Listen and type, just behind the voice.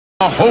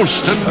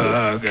Hosting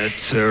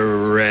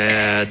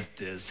Purgatory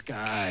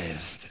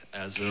disguised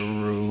as a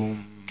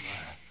room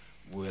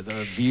with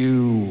a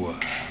view.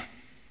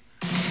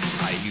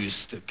 I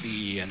used to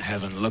be in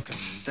heaven looking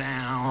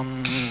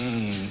down.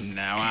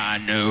 Now I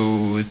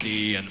know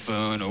the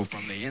Inferno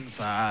from the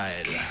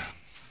inside.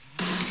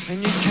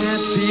 And you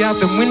can't see out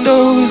the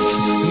windows,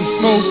 and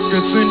smoke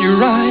gets in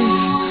your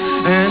eyes,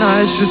 and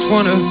eyes just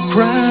wanna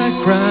cry,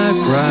 cry,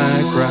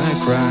 cry, cry,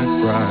 cry,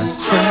 cry,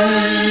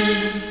 cry.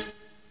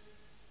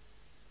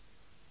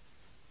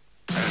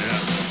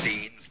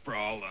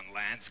 Sprawling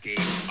landscape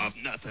of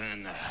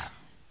nothing,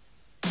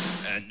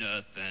 and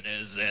nothing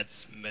is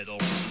its middle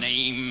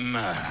name.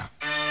 Meet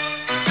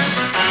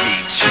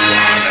you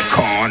on the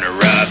corner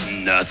of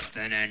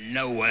nothing and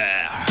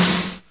nowhere.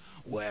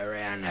 Where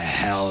in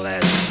hell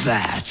is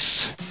that?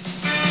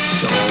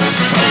 So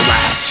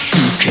flat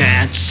you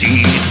can't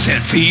see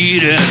 10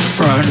 feet in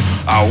front.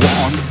 I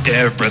want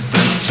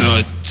everything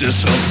to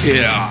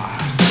disappear.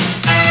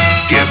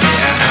 Give me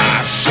an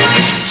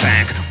isolation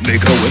tank,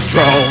 make a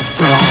withdrawal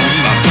from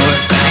my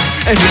blood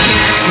bank. And you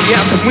can't see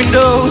out the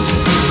windows,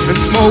 and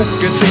smoke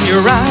gets in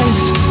your eyes,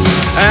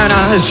 and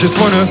eyes just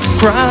wanna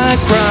cry,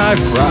 cry,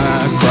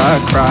 cry, cry,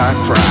 cry,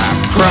 cry,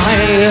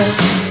 cry.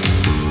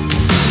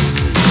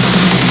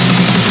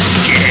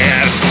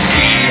 Give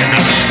me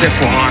another stiff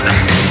one,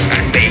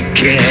 and make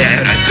it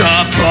a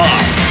double.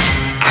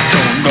 I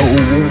don't know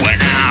when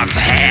I've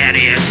had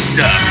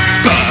enough,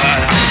 but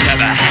I've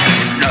never had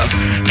enough.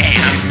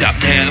 And I've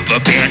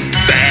never been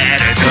bad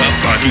enough.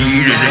 I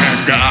need it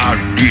and I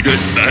need it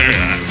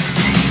bad.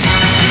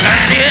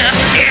 And if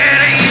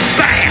it ain't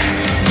bad,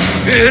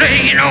 it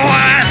ain't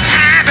worth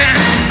having.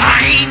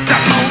 I ain't the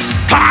most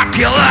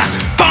popular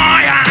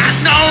boy, I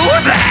know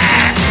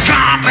that.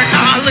 Common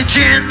knowledge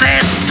in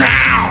this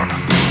town.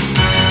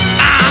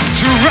 I'm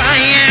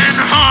trying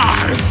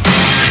hard,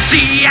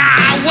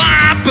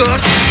 DIY, but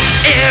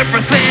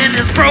everything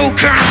is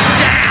broken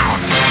down.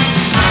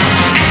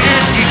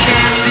 And you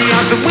can't see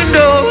out the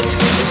windows,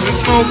 and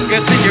smoke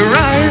gets in your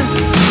eyes,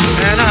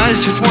 and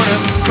eyes just wanna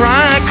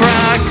cry,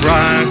 cry,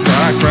 cry,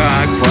 cry,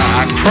 cry,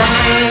 cry,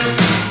 cry.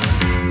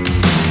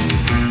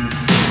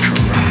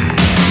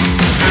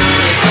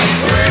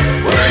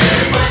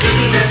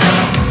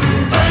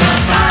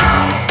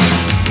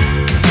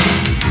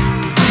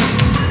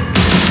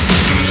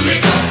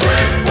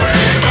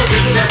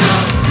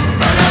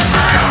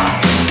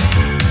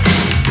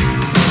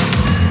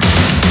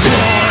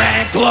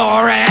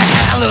 Glory,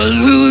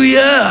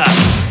 hallelujah.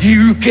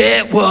 You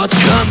get what's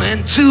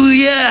coming to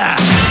ya.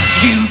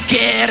 You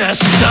get a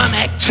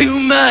stomach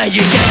tumor.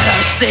 You get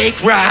a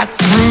stake right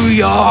through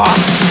your heart.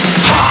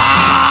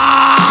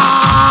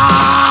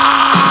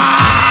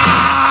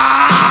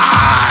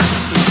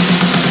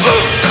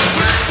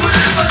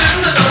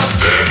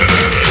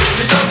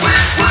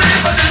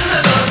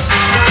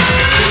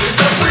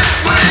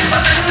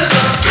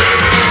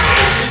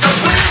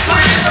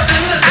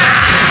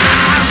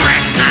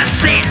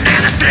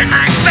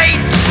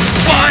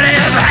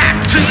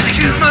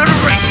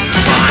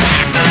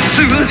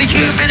 The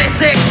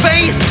humanistic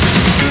face.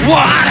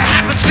 What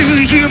happens to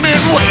the human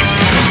waste?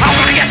 I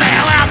wanna get the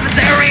hell out, but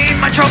there ain't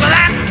much over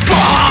that.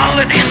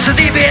 Falling into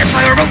the abyss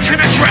like a roach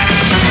in a trap.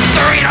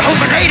 There ain't a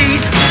hope in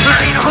Hades, there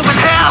ain't a hope in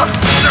hell.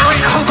 There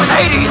ain't a hope in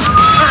Hades,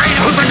 there ain't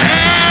a hope in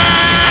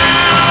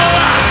hell.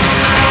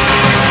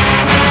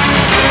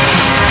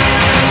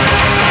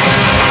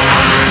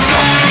 I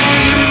don't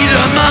need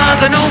a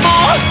mother no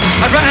more.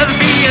 I'd rather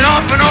be an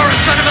orphan or a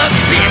son of a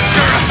bitch,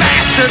 or a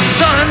bastard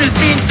son who's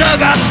been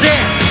dug up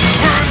dead.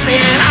 And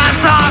I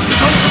saw the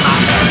toes of my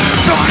head.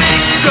 Don't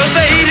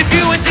excavate if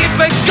you ain't deep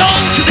and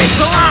gold, 'cause it's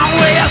a long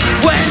way up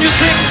when you're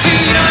 6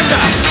 feet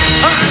under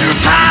a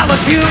pile of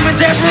human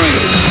debris,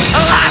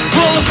 a life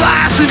full of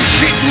lies and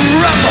shit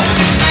and rubble.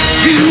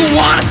 You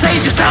wanna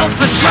save yourself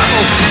the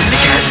trouble, and you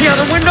can't see out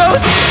the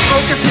windows,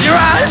 smoke gets in your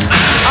eyes.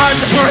 I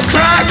just wanna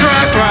cry,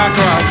 cry, cry,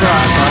 cry,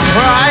 cry, cry,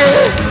 cry.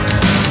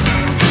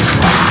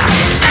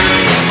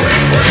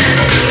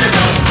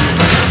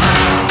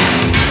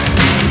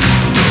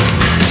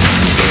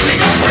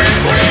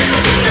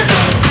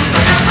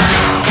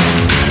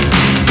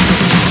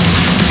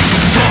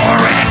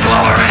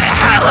 Glory,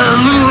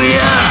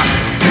 hallelujah.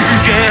 You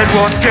get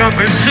what's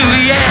coming to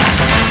ya.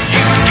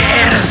 You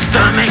get a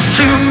stomach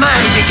tumor.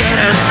 You get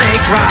a